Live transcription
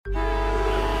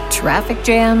Traffic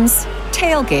jams,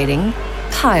 tailgating,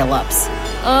 pile-ups.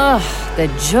 Ugh, the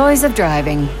joys of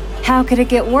driving. How could it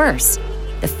get worse?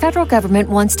 The federal government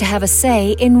wants to have a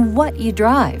say in what you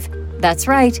drive. That's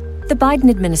right. The Biden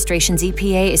administration's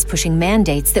EPA is pushing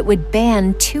mandates that would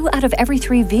ban 2 out of every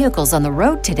 3 vehicles on the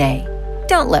road today.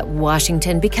 Don't let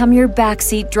Washington become your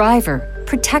backseat driver.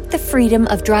 Protect the freedom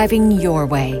of driving your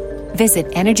way. Visit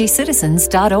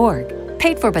EnergyCitizens.org.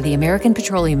 Paid for by the American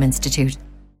Petroleum Institute.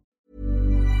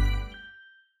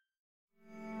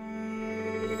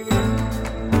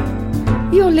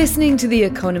 You're listening to The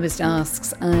Economist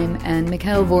Asks. I'm Anne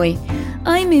McElvoy.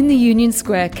 I'm in the Union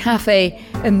Square Cafe,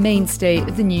 a mainstay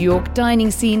of the New York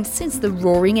dining scene since the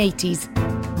roaring 80s.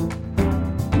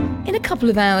 In a couple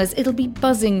of hours, it'll be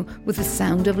buzzing with the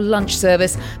sound of lunch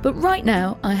service, but right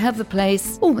now I have the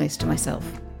place almost to myself.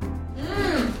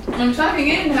 I'm tucking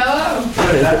in, hello.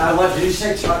 I love, did you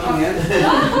say tucking in?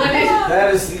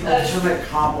 That is the ultimate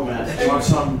compliment. Do you want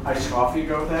some iced coffee to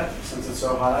go with that, since it's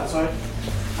so hot outside?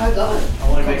 I love it.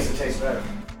 Only makes it taste better.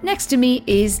 Next to me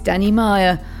is Danny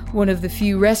Meyer, one of the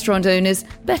few restaurant owners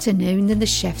better known than the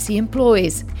chefs he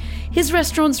employs. His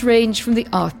restaurants range from the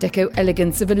Art Deco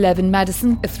elegance of 11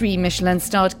 Madison, a 3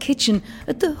 Michelin-starred kitchen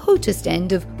at the hottest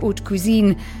end of haute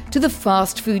cuisine, to the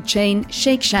fast food chain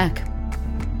Shake Shack.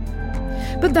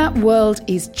 But that world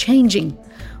is changing.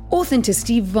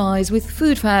 Authenticity vies with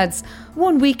food fads.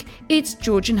 One week, it's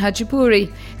Georgian Hachapuri.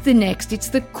 The next, it's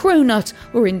the cronut,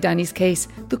 or in Danny's case,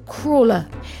 the crawler.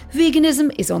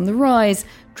 Veganism is on the rise,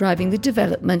 driving the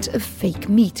development of fake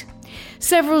meat.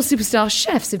 Several superstar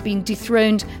chefs have been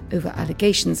dethroned over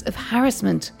allegations of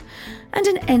harassment. And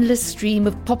an endless stream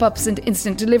of pop-ups and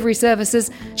instant delivery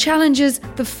services challenges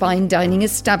the fine dining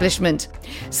establishment.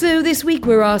 So this week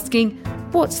we're asking,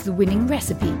 what's the winning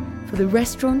recipe for the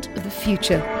restaurant of the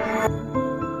future?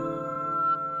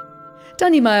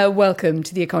 Danny Meyer, welcome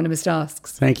to The Economist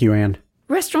Asks. Thank you, Anne.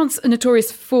 Restaurants are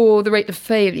notorious for the rate of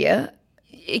failure.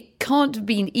 It can't have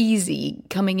been easy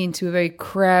coming into a very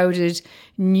crowded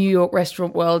New York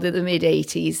restaurant world in the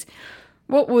mid-'80s.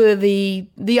 What were the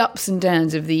ups and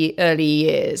downs of the early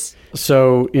years?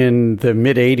 So in the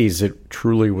mid-'80s, it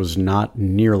truly was not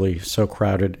nearly so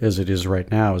crowded as it is right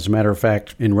now. As a matter of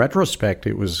fact, in retrospect,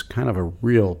 it was kind of a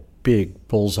real big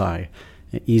bullseye,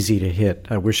 easy to hit.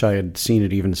 I wish I had seen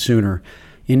it even sooner.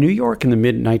 In New York in the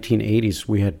mid-1980s,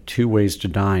 we had 2 ways to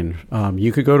dine.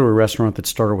 You could go to a restaurant that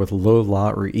started with lo,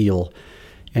 la, or il,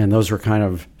 and those were kind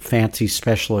of fancy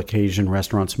special occasion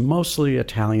restaurants, mostly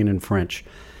Italian and French.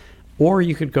 Or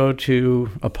you could go to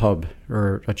a pub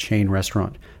or a chain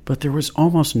restaurant. But there was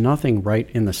almost nothing right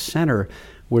in the center,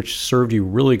 which served you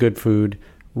really good food,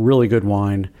 really good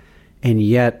wine, and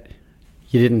yet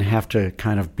you didn't have to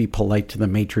kind of be polite to the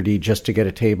maitre d' just to get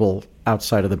a table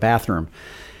outside of the bathroom.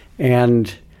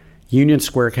 And Union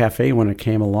Square Cafe, when it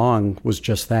came along, was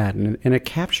just that. And it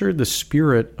captured the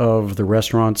spirit of the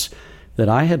restaurants that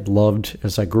I had loved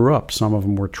as I grew up. Some of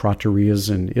them were trattorias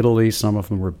in Italy, some of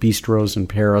them were bistros in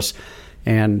Paris,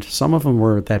 and some of them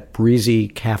were that breezy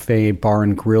cafe, bar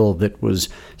and grill that was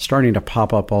starting to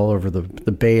pop up all over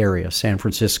the Bay Area, San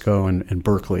Francisco and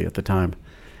Berkeley at the time.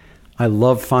 I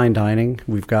love fine dining.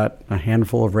 We've got a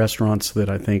handful of restaurants that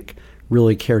I think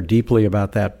really care deeply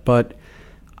about that, but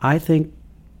I think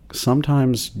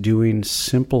sometimes doing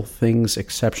simple things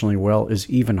exceptionally well is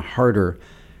even harder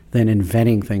than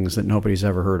inventing things that nobody's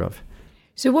ever heard of.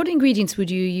 So what ingredients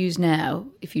would you use now,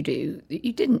 if you do, that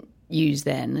you didn't use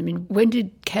then? I mean, when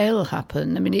did kale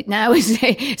happen? I mean, it now is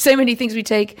so many things we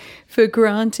take for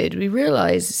granted. We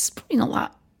realise it's probably not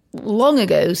that long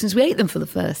ago since we ate them for the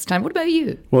first time. What about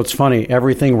you? Well, it's funny.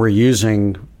 Everything we're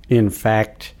using, in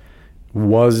fact,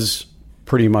 was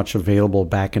pretty much available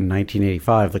back in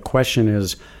 1985. The question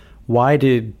is, why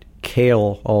did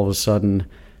kale all of a sudden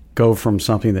go from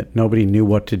something that nobody knew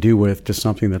what to do with to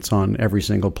something that's on every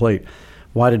single plate?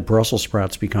 Why did Brussels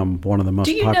sprouts become one of the most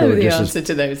popular dishes? Do you know the answer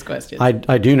to those questions?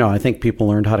 I do know. I think people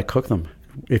learned how to cook them.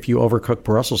 If you overcook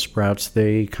Brussels sprouts,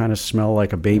 they kind of smell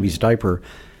like a baby's diaper.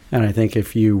 And I think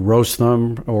if you roast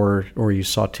them or you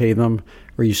saute them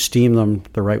or you steam them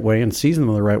the right way and season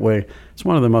them the right way, it's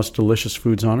one of the most delicious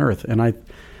foods on earth. And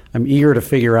I'm eager to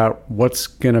figure out what's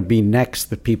going to be next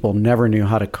that people never knew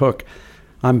how to cook.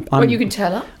 Well, you can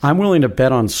tell us. I'm willing to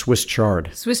bet on Swiss chard.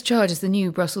 Swiss chard is the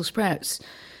new Brussels sprouts.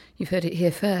 You've heard it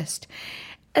here first.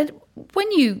 And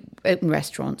when you open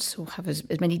restaurants or have as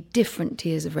many different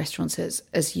tiers of restaurants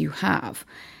as you have,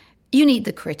 you need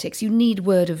the critics, you need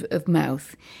word of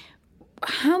mouth.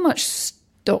 How much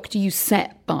Doc, do you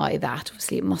set by that?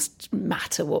 Obviously, it must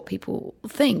matter what people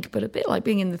think, but a bit like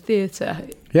being in the theatre.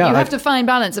 Yeah, you have to find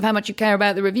balance of how much you care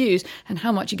about the reviews and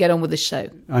how much you get on with the show.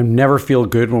 I never feel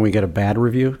good when we get a bad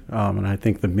review, and I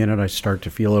think the minute I start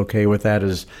to feel okay with that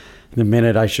is the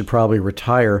minute I should probably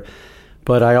retire.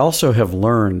 But I also have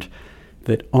learned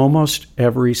that almost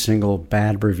every single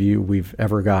bad review we've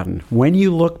ever gotten, when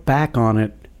you look back on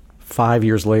it 5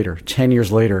 years later, 10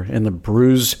 years later, and the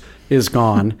bruise is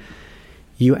gone,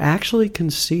 you actually can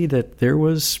see that there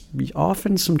was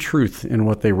often some truth in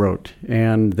what they wrote,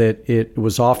 and that it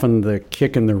was often the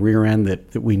kick in the rear end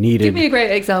that we needed. Give me a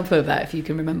great example of that, if you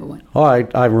can remember one. Oh,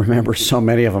 I remember so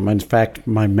many of them. In fact,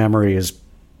 my memory is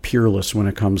peerless when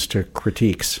it comes to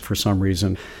critiques for some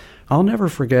reason. I'll never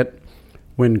forget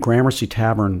when Gramercy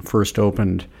Tavern first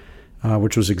opened,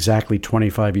 which was exactly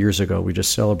 25 years ago. We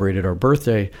just celebrated our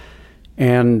birthday.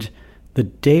 And the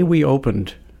day we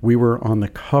opened, we were on the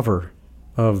cover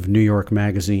of New York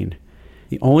Magazine.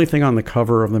 The only thing on the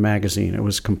cover of the magazine, it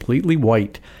was completely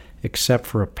white except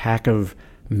for a pack of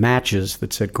matches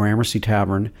that said Gramercy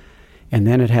Tavern, and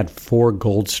then it had 4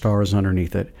 gold stars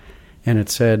underneath it. And it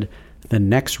said, the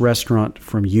next restaurant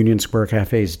from Union Square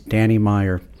Cafe's Danny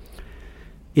Meyer.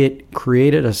 It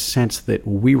created a sense that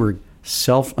we were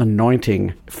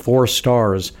self-anointing 4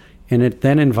 stars, and it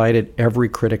then invited every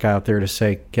critic out there to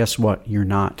say, guess what, you're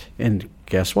not. And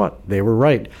guess what, they were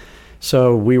right.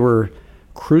 So we were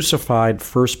crucified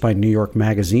first by New York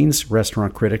Magazine's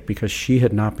restaurant critic because she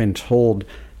had not been told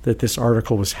that this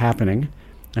article was happening,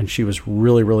 and she was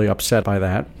really, really upset by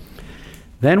that.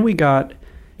 Then we got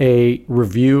a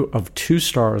review of 2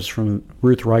 stars from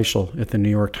Ruth Reichel at the New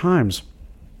York Times.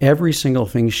 Every single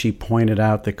thing she pointed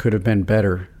out that could have been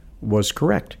better was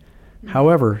correct.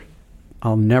 However,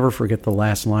 I'll never forget the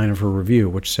last line of her review,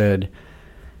 which said,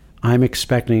 I'm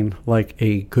expecting like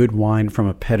a good wine from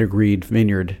a pedigreed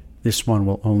vineyard. This one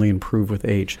will only improve with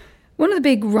age. One of the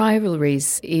big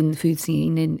rivalries in the food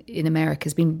scene in America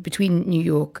has been between New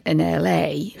York and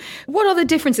LA. What are the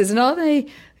differences, and are they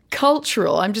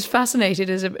cultural? I'm just fascinated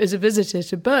as a visitor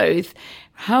to both,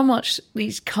 how much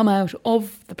these come out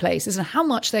of the places and how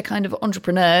much they're kind of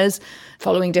entrepreneurs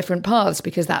following different paths,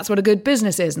 because that's what a good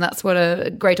business is and that's what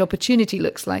a great opportunity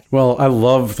looks like. Well, I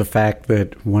love the fact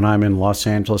that when I'm in Los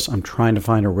Angeles, I'm trying to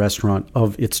find a restaurant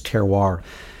of its terroir.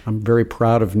 I'm very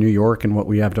proud of New York and what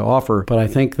we have to offer, but I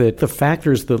think that the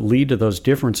factors that lead to those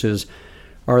differences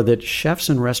are that chefs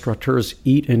and restaurateurs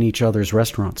eat in each other's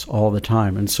restaurants all the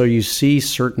time. And so you see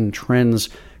certain trends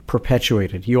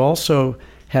perpetuated. You also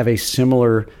have a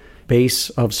similar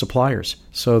base of suppliers,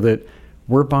 so that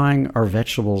we're buying our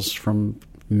vegetables from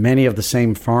many of the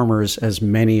same farmers as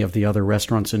many of the other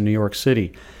restaurants in New York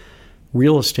City.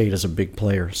 Real estate is a big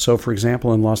player. So, for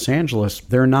example, in Los Angeles,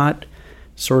 they're not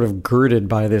sort of girded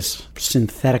by this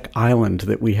synthetic island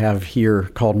that we have here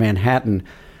called Manhattan,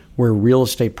 where real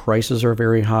estate prices are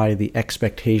very high. The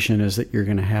expectation is that you're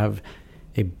going to have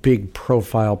a big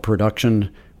profile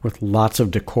production with lots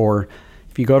of decor.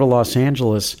 If you go to Los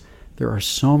Angeles, there are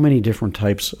so many different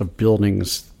types of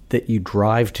buildings that you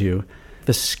drive to.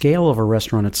 The scale of a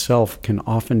restaurant itself can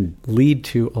often lead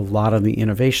to a lot of the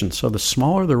innovation. So the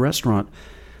smaller the restaurant,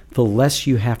 the less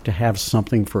you have to have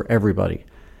something for everybody.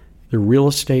 The real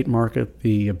estate market,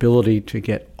 the ability to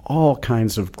get all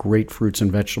kinds of great fruits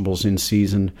and vegetables in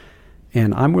season.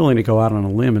 And I'm willing to go out on a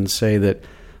limb and say that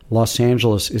Los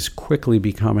Angeles is quickly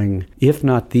becoming, if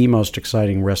not the most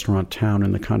exciting restaurant town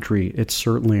in the country, it's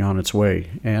certainly on its way.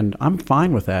 And I'm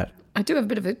fine with that. I do have a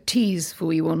bit of a tease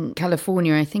for you on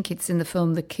California. I think it's in the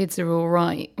film The Kids Are All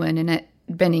Right, when Annette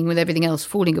Bening, with everything else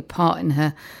falling apart in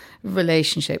her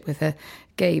relationship with her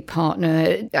gay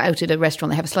partner, out at a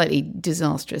restaurant, they have a slightly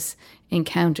disastrous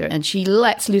encounter, and she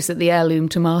lets loose at the heirloom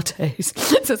tomatoes.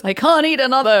 Says, I can't eat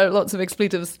another, lots of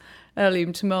expletives,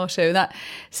 heirloom tomato. That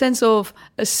sense of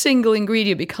a single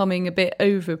ingredient becoming a bit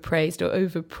overpraised or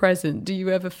overpresent. Do you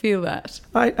ever feel that?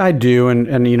 I do.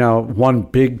 And you know, one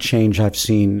big change I've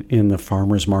seen in the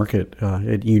farmers market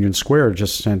at Union Square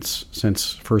just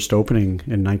since first opening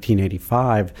in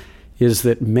 1985 is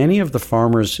that many of the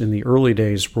farmers in the early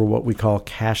days were what we call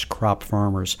cash crop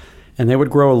farmers. And they would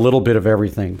grow a little bit of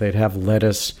everything. They'd have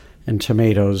lettuce and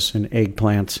tomatoes and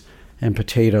eggplants and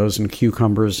potatoes and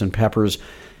cucumbers and peppers.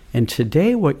 And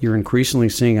today what you're increasingly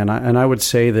seeing, and I would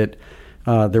say that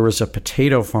there was a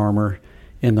potato farmer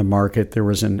in the market, there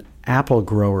was an apple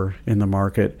grower in the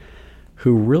market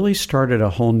who really started a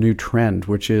whole new trend,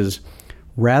 which is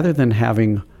rather than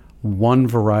having one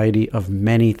variety of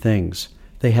many things,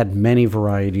 they had many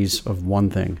varieties of one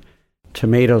thing.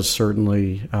 Tomatoes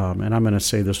certainly, and I'm going to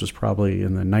say this was probably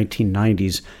in the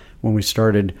 1990s when we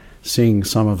started seeing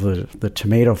some of the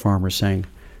tomato farmers saying,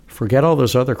 forget all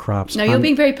those other crops. No, you're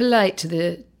being very polite to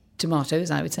the tomatoes,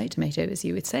 I would say, tomatoes,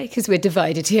 you would say, because we're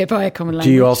divided here by a common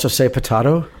language. Do you also say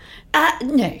potato?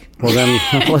 No. Well, then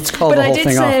let's call the whole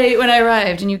thing off. But I did say when I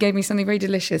arrived and you gave me something very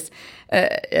delicious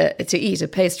to eat, a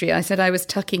pastry, I said I was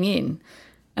tucking in.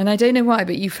 And I don't know why,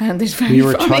 but you found this very funny. You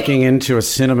were tucking into a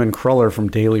cinnamon cruller from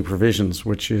Daily Provisions,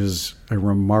 which is a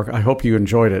I hope you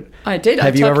enjoyed it. I did.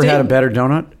 Have you ever had a better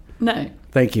donut? No.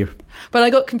 Thank you. But I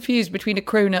got confused between a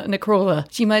cronut and a cruller.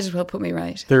 So you might as well put me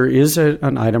right. There is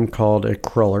an item called a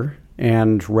cruller,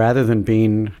 and rather than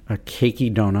being a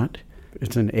cakey donut,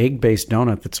 it's an egg-based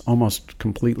donut that's almost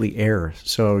completely air.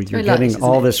 So you're getting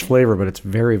all this flavor, but it's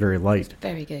very, very light. It's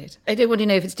very good. I don't want to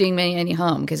know if it's doing me any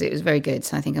harm because it was very good.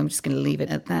 So I think I'm just going to leave it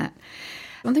at that.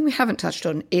 One thing we haven't touched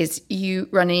on is you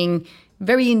running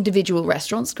very individual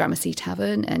restaurants, Gramercy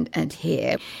Tavern and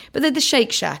here. But they're the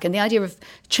Shake Shack and the idea of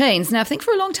chains. Now, I think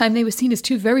for a long time they were seen as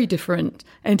two very different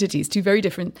entities, two very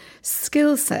different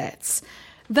skill sets.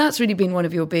 That's really been one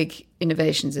of your big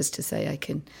innovations, is to say I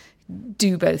can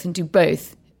do both and do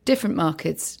both different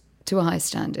markets to a high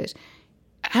standard.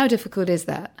 How difficult is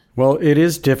that? Well, it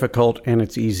is difficult and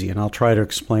it's easy, and I'll try to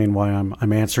explain why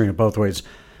I'm answering it both ways.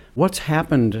 What's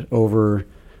happened over,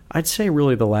 I'd say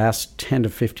really the last 10 to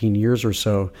 15 years or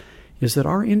so, is that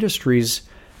our industries,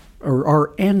 or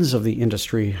our ends of the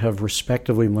industry, have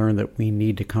respectively learned that we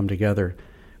need to come together.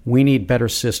 We need better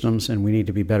systems and we need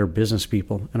to be better business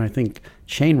people. And I think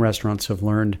chain restaurants have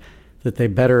learned that they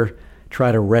better try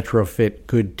to retrofit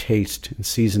good taste and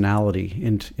seasonality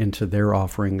into their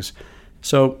offerings.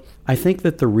 So I think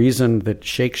that the reason that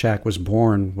Shake Shack was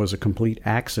born was a complete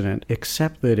accident,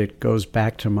 except that it goes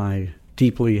back to my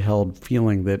deeply held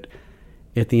feeling that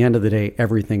at the end of the day,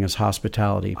 everything is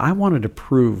hospitality. I wanted to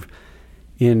prove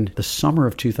in the summer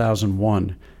of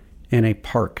 2001 in a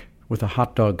park with a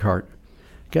hot dog cart,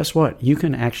 guess what? You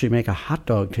can actually make a hot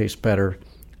dog taste better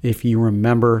if you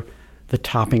remember the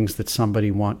toppings that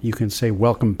somebody want. You can say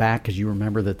welcome back because you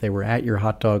remember that they were at your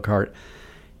hot dog cart.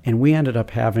 And we ended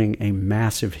up having a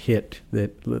massive hit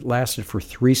that lasted for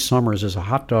 3 summers as a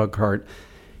hot dog cart.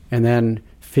 And then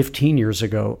 15 years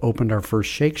ago, opened our first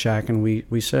Shake Shack. And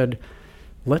we said,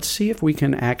 let's see if we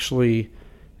can actually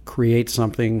create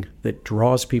something that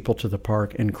draws people to the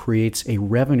park and creates a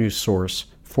revenue source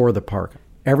for the park.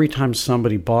 Every time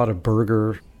somebody bought a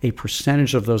burger, a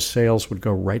percentage of those sales would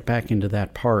go right back into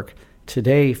that park.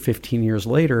 Today, 15 years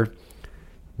later,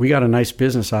 we got a nice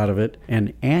business out of it,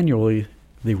 and annually,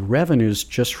 the revenues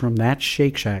just from that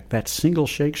Shake Shack, that single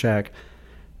Shake Shack,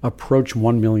 approach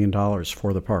 $1 million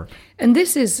for the park. And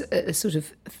this is a sort of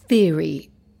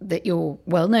theory that you're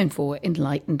well known for,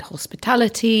 enlightened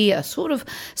hospitality, a sort of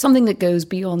something that goes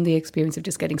beyond the experience of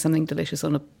just getting something delicious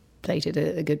on a plate at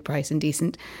a good price and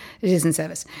decent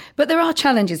service. But there are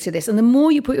challenges to this, and the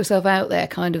more you put yourself out there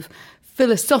kind of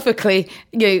philosophically,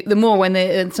 the more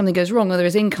when something goes wrong or there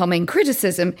is incoming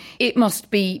criticism, it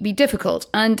must be difficult.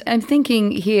 And I'm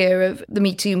thinking here of the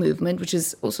Me Too movement, which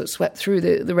has also swept through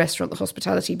the restaurant, the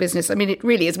hospitality business. I mean, it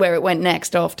really is where it went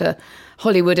next after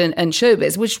Hollywood and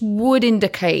showbiz, which would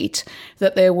indicate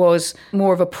that there was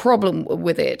more of a problem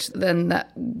with it than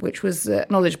that which was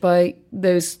acknowledged by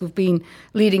those who've been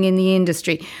leading in the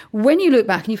industry. When you look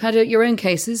back, and you've had your own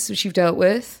cases which you've dealt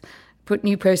with, put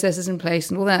new processes in place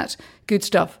and all that good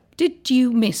stuff, did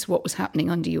you miss what was happening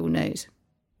under your nose?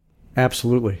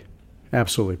 Absolutely.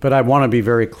 Absolutely. But I want to be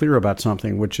very clear about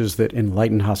something, which is that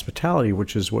enlightened hospitality,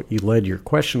 which is what you led your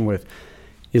question with,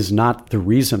 is not the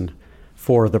reason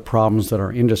for the problems that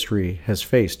our industry has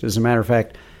faced. As a matter of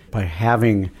fact, by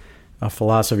having a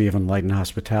philosophy of enlightened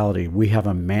hospitality, we have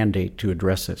a mandate to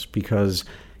address this, because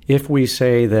if we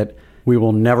say that we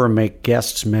will never make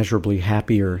guests measurably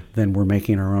happier than we're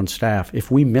making our own staff,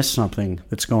 if we miss something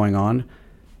that's going on,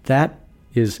 that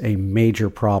is a major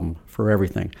problem for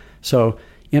everything. So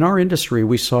in our industry,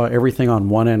 we saw everything on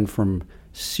one end from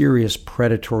serious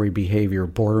predatory behavior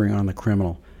bordering on the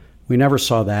criminal. We never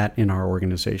saw that in our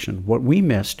organization. What we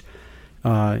missed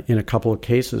in a couple of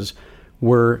cases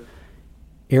were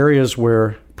areas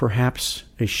where perhaps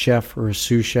a chef or a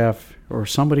sous chef or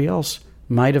somebody else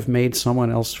might have made someone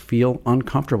else feel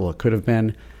uncomfortable. It could have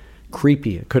been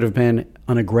creepy. It could have been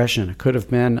an aggression. It could have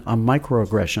been a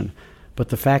microaggression. But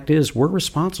the fact is, we're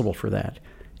responsible for that.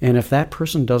 And if that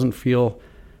person doesn't feel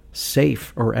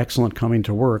safe or excellent coming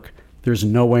to work, there's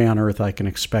no way on earth I can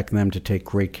expect them to take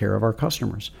great care of our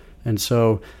customers. And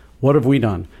so what have we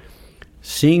done?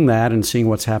 Seeing that and seeing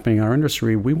what's happening in our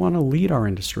industry, we want to lead our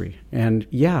industry. And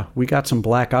yeah, we got some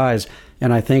black eyes.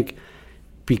 And I think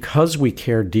because we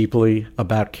care deeply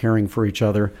about caring for each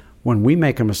other, when we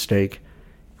make a mistake,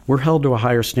 we're held to a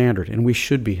higher standard, and we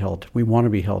should be held. We want to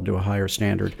be held to a higher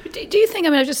standard. Do you think,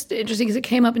 I'm just interesting because it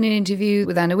came up in an interview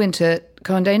with Anna Winter,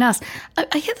 Condé Nast.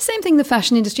 I hear the same thing in the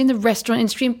fashion industry, in the restaurant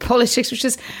industry, in politics, which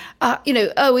is,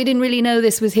 we didn't really know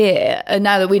this was here. And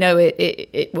now that we know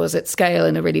it was at scale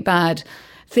and a really bad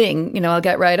thing, I'll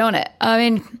get right on it. I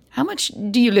mean, how much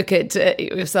do you look at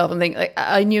yourself and think, like,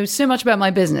 I knew so much about my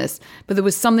business, but there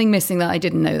was something missing that I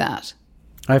didn't know that?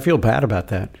 I feel bad about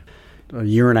that. A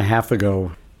year and a half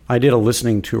ago, I did a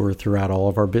listening tour throughout all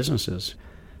of our businesses.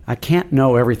 I can't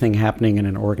know everything happening in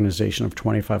an organization of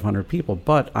 2,500 people,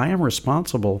 but I am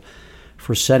responsible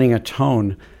for setting a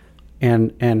tone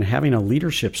and having a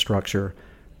leadership structure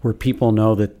where people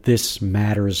know that this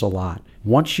matters a lot.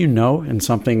 Once you know and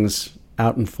something's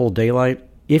out in full daylight,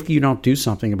 if you don't do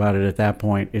something about it at that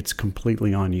point, it's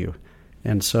completely on you.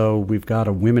 And so we've got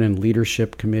a Women in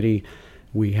Leadership Committee.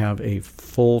 We have a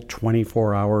full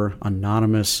 24-hour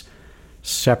anonymous,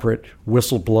 separate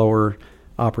whistleblower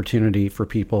opportunity for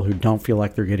people who don't feel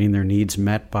like they're getting their needs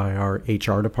met by our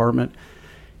HR department.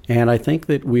 And I think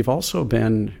that we've also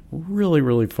been really,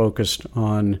 really focused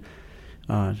on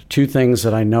two things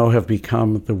that I know have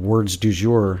become the words du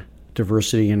jour,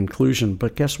 diversity and inclusion.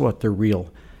 But guess what? They're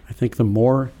real. I think the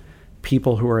more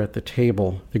people who are at the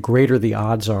table, the greater the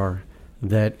odds are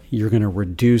that you're going to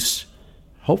reduce,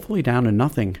 hopefully down to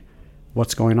nothing,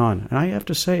 what's going on. And I have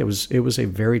to say, it was a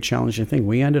very challenging thing.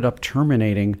 We ended up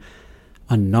terminating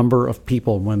a number of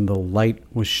people when the light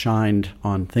was shined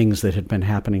on things that had been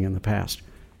happening in the past.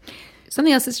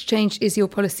 Something else that's changed is your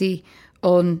policy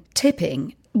on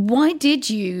tipping. Why did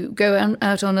you go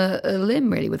out on a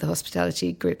limb, really, with the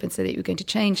hospitality group and say that you were going to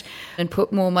change and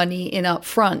put more money in up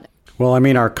front? Well, I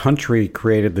mean, our country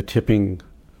created the tipping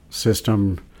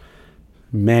system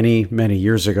many, many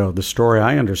years ago. The story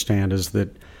I understand is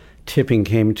that tipping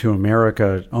came to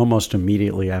America almost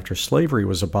immediately after slavery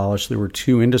was abolished. There were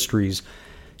two industries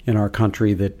in our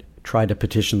country that tried to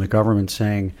petition the government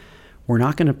saying, we're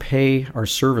not going to pay our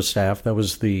service staff, that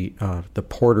was the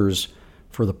porters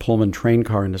for the Pullman train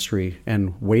car industry,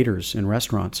 and waiters in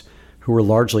restaurants who were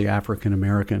largely African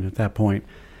American at that point.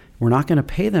 We're not going to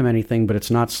pay them anything, but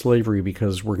it's not slavery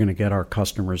because we're going to get our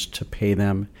customers to pay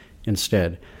them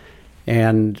instead.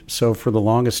 And so for the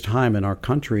longest time in our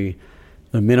country,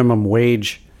 the minimum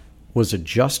wage was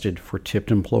adjusted for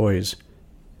tipped employees.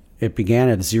 It began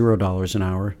at $0 an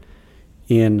hour.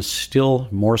 In still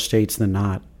more states than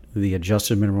not, the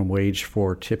adjusted minimum wage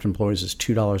for tipped employees is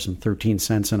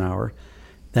 $2.13 an hour.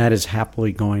 That is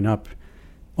happily going up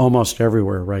almost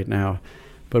everywhere right now.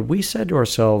 But we said to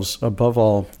ourselves, above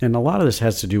all, and a lot of this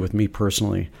has to do with me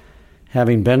personally,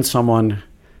 having been someone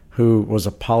who was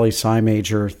a poli-sci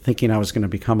major, thinking I was going to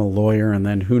become a lawyer, and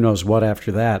then who knows what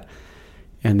after that,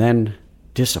 and then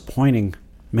disappointing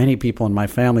many people in my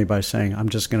family by saying, I'm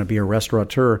just going to be a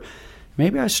restaurateur.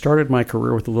 Maybe I started my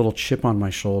career with a little chip on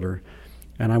my shoulder.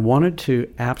 And I wanted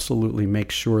to absolutely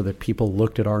make sure that people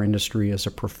looked at our industry as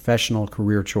a professional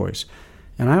career choice.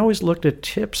 And I always looked at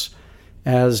tips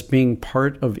as being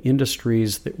part of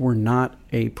industries that were not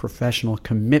a professional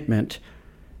commitment,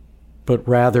 but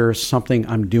rather something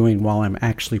I'm doing while I'm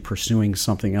actually pursuing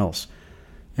something else.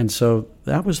 And so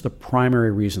that was the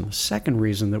primary reason. The second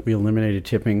reason that we eliminated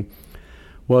tipping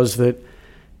was that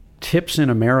tips in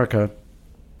America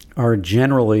are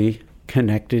generally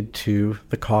connected to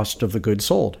the cost of the goods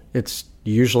sold. It's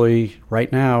usually, right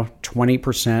now,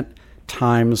 20%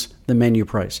 times the menu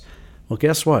price. Well,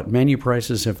 guess what? Menu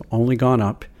prices have only gone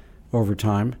up over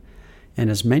time. And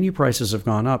as menu prices have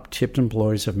gone up, tipped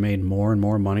employees have made more and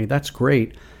more money. That's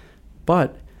great.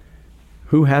 But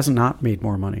who has not made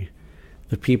more money?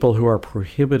 The people who are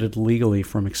prohibited legally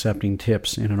from accepting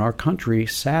tips. And in our country,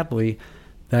 sadly,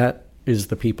 that is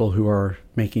the people who are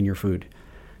making your food.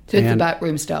 So it's the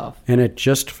backroom staff. And it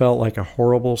just felt like a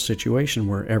horrible situation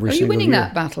where every single year... Are you winning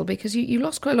that battle? Because you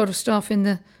lost quite a lot of staff in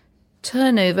the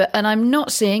turnover, and I'm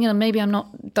not seeing, and maybe I'm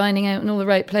not dining out in all the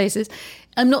right places,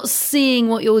 I'm not seeing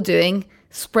what you're doing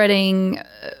spreading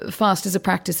fast as a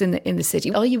practice in the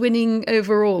city. Are you winning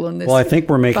overall on this? Well, I think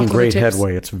we're making great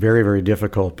headway. It's very, very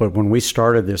difficult. But when we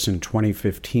started this in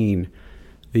 2015,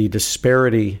 the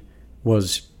disparity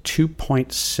was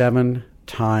 2.7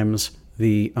 times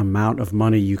the amount of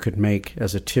money you could make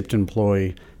as a tipped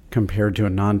employee compared to a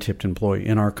non-tipped employee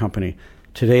in our company.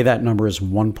 Today, that number is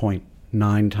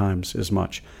 1.9 times as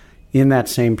much. In that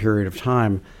same period of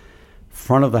time,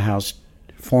 front of the house,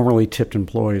 formerly tipped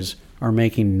employees are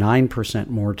making 9%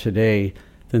 more today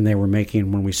than they were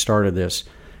making when we started this,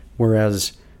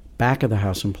 whereas back of the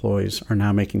house employees are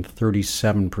now making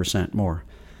 37% more.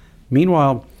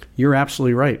 Meanwhile, you're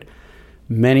absolutely right.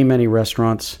 Many, many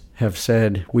restaurants have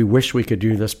said, we wish we could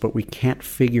do this, but we can't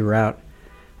figure out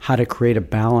how to create a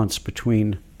balance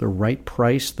between the right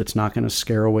price that's not going to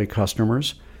scare away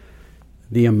customers,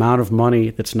 the amount of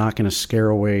money that's not going to scare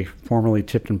away formerly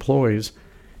tipped employees,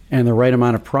 and the right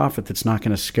amount of profit that's not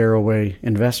going to scare away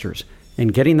investors.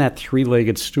 And getting that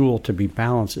three-legged stool to be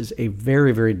balanced is a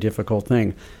very, very difficult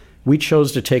thing. We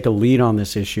chose to take a lead on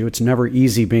this issue. It's never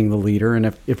easy being the leader, and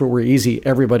if it were easy,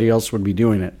 everybody else would be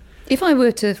doing it. If I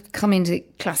were to come into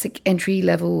classic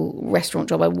entry-level restaurant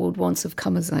job, I would once have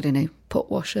come as, I don't know, pot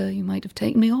washer. You might have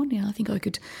taken me on. Yeah, I think I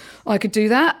could do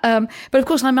that. But of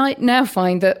course, I might now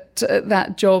find that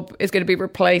that job is going to be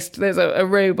replaced. There's a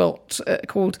robot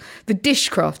called the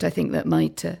Dishcraft, I think, that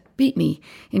might beat me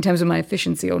in terms of my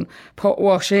efficiency on pot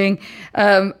washing.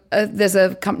 There's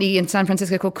a company in San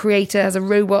Francisco called Creator, has a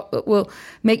robot that will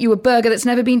make you a burger that's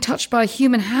never been touched by a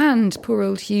human hand. Poor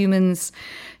old humans.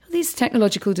 These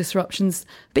technological disruptions,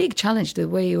 big challenge to the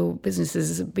way your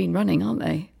businesses have been running, aren't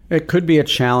they? It could be a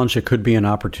challenge. It could be an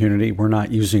opportunity. We're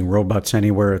not using robots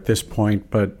anywhere at this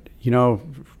point, but,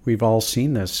 we've all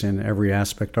seen this in every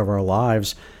aspect of our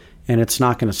lives, and it's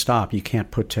not going to stop. You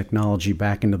can't put technology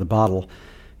back into the bottle.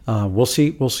 We'll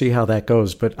see how that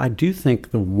goes. But I do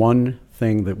think the one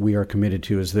thing that we are committed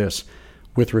to is this,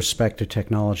 with respect to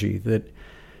technology,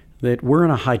 that we're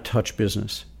in a high-touch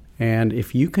business. And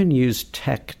if you can use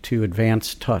tech to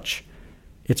advance touch,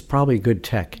 it's probably good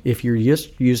tech. If you're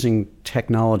just using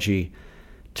technology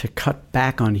to cut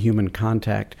back on human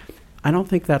contact, I don't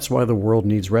think that's why the world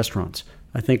needs restaurants.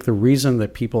 I think the reason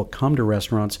that people come to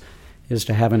restaurants is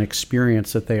to have an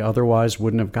experience that they otherwise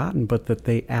wouldn't have gotten, but that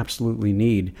they absolutely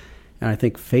need. And I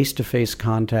think face-to-face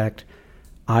contact,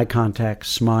 eye contact,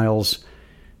 smiles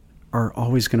are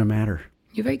always going to matter.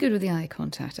 You're very good with the eye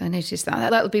contact. I noticed that.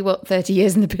 That'll be what 30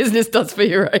 years in the business does for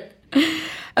you, right?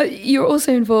 You're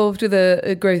also involved with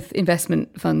a growth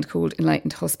investment fund called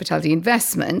Enlightened Hospitality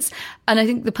Investments. And I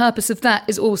think the purpose of that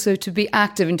is also to be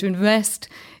active and to invest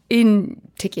in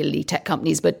particularly tech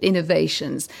companies, but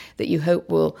innovations that you hope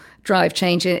will drive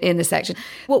change in the section.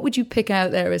 What would you pick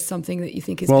out there as something that you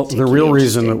think is particularly interesting? Well, the real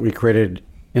reason that we created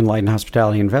Enlightened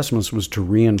Hospitality Investments was to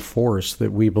reinforce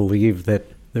that we believe that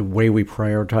the way we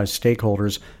prioritize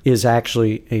stakeholders is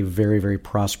actually a very, very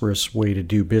prosperous way to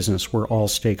do business where all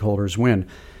stakeholders win.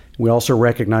 We also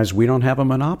recognize we don't have a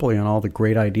monopoly on all the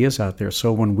great ideas out there.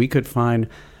 So when we could find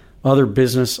other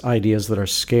business ideas that are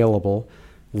scalable,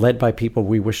 led by people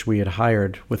we wish we had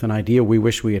hired, with an idea we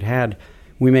wish we had had,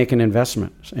 we make an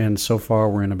investment. And so far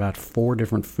we're in about 4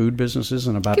 different food businesses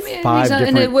and about 5 different...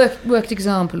 And a worked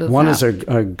example of one that. is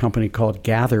a company called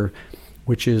Gather,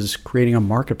 which is creating a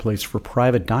marketplace for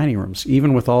private dining rooms.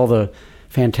 Even with all the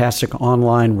fantastic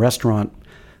online restaurant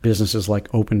businesses like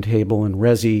OpenTable and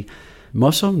Resi,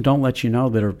 most of them don't let you know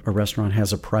that a restaurant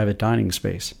has a private dining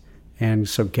space. And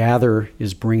so Gather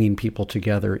is bringing people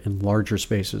together in larger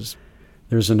spaces.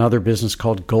 There's another business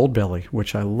called Goldbelly,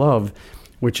 which I love,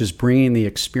 which is bringing the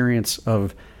experience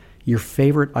of your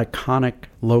favorite iconic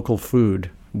local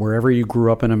food, wherever you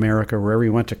grew up in America, wherever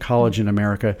you went to college in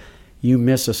America. You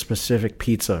miss a specific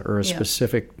pizza or a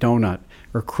specific donut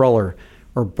or cruller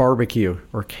or barbecue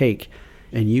or cake,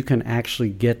 and you can actually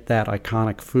get that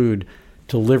iconic food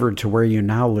delivered to where you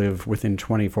now live within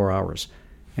 24 hours.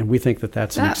 And we think that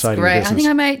that's an exciting great. business. I think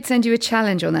I might send you a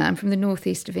challenge on that. I'm from the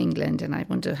northeast of England, and I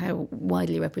wonder how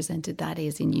widely represented that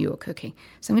is in your cooking.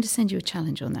 So I'm going to send you a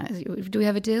challenge on that. Do we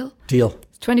have a deal? Deal.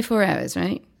 It's 24 hours,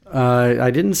 right?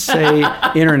 I didn't say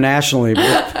internationally.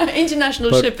 But,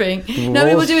 international shipping. No,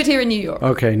 we will do it here in New York.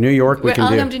 Okay, New York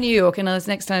I'll come to New York, and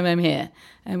next time I'm here,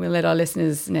 and we'll let our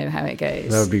listeners know how it goes.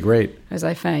 That would be great. As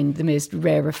I found the most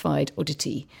rarefied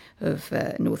oddity of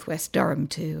Northwest Durham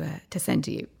to send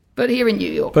to you. But here in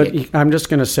New York. But I'm just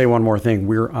going to say one more thing.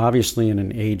 We're obviously in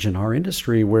an age in our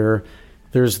industry where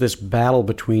there's this battle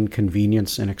between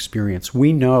convenience and experience.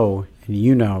 We know, and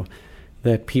you know,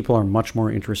 that people are much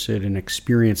more interested in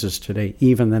experiences today,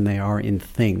 even than they are in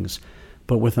things.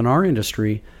 But within our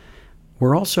industry,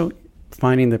 we're also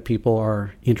finding that people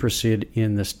are interested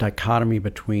in this dichotomy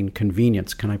between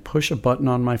convenience. Can I push a button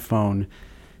on my phone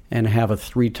and have a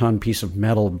 3-ton piece of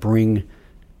metal bring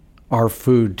our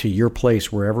food to your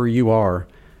place, wherever you are,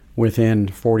 within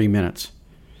 40 minutes?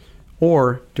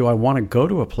 Or do I want to go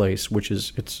to a place which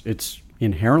is, it's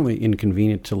inherently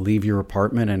inconvenient to leave your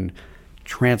apartment and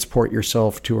transport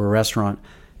yourself to a restaurant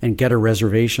and get a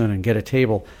reservation and get a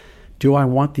table? Do I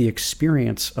want the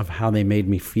experience of how they made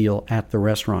me feel at the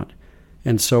restaurant?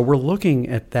 And so we're looking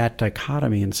at that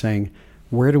dichotomy and saying,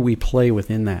 where do we play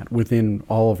within that, within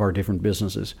all of our different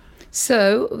businesses?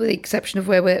 So, with the exception of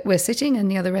where we're sitting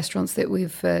and the other restaurants that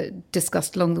we've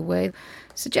discussed along the way,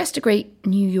 suggest a great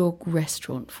New York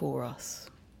restaurant for us.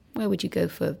 Where would you go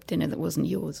for dinner that wasn't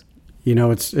yours? You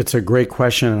know, it's a great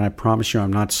question, and I promise you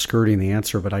I'm not skirting the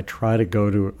answer, but I try to go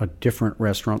to a different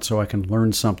restaurant so I can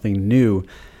learn something new.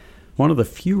 One of the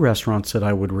few restaurants that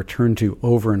I would return to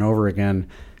over and over again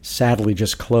sadly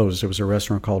just closed. It was a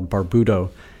restaurant called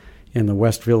Barbudo in the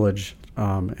West Village,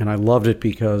 and I loved it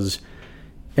because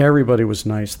everybody was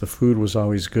nice, the food was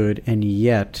always good, and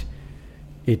yet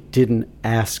it didn't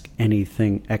ask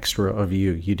anything extra of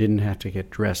you. You didn't have to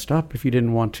get dressed up if you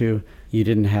didn't want to. You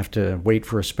didn't have to wait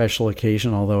for a special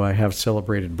occasion, although I have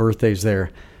celebrated birthdays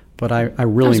there. But I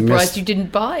really I'm surprised missed... you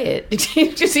didn't buy it.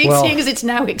 Just seeing as it's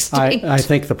now extinct. I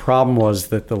think the problem was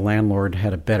that the landlord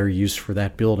had a better use for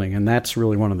that building, and that's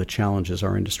really one of the challenges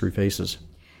our industry faces.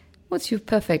 What's your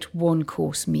perfect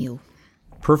one-course meal?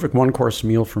 Perfect one-course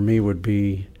meal for me would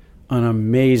be an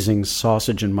amazing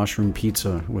sausage and mushroom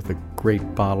pizza with a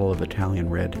great bottle of Italian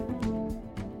red.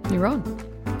 You're on.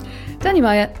 Danny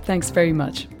Meyer, thanks very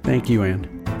much. Thank you, Anne.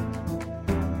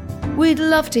 We'd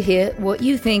love to hear what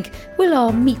you think. Will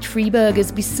our meat-free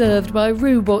burgers be served by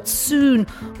robots soon?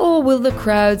 Or will the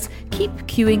crowds keep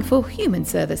queuing for human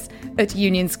service at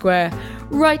Union Square?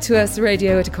 Write to us,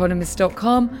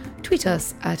 radio@economist.com, tweet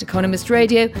us at Economist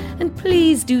Radio, and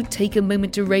please do take a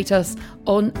moment to rate us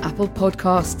on Apple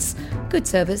Podcasts. Good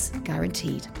service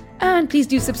guaranteed. And please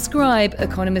do subscribe,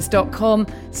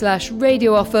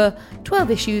 economist.com/radio offer, 12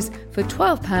 issues for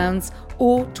 £12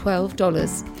 or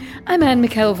 $12. I'm Anne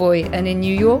McElvoy, and in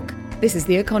New York, this is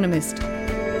The Economist.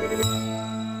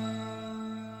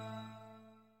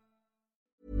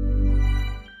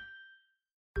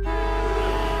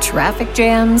 Traffic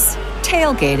jams,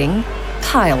 tailgating,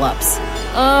 pile-ups.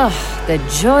 Ugh, the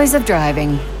joys of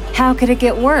driving. How could it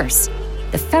get worse?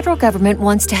 The federal government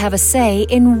wants to have a say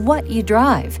in what you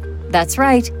drive. That's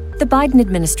right. The Biden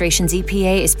administration's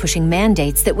EPA is pushing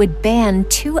mandates that would ban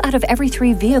 2 out of every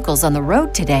 3 vehicles on the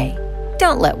road today.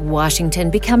 Don't let Washington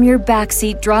become your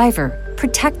backseat driver.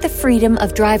 Protect the freedom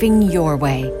of driving your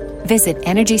way. Visit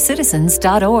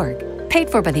EnergyCitizens.org. Paid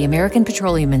for by the American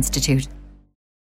Petroleum Institute.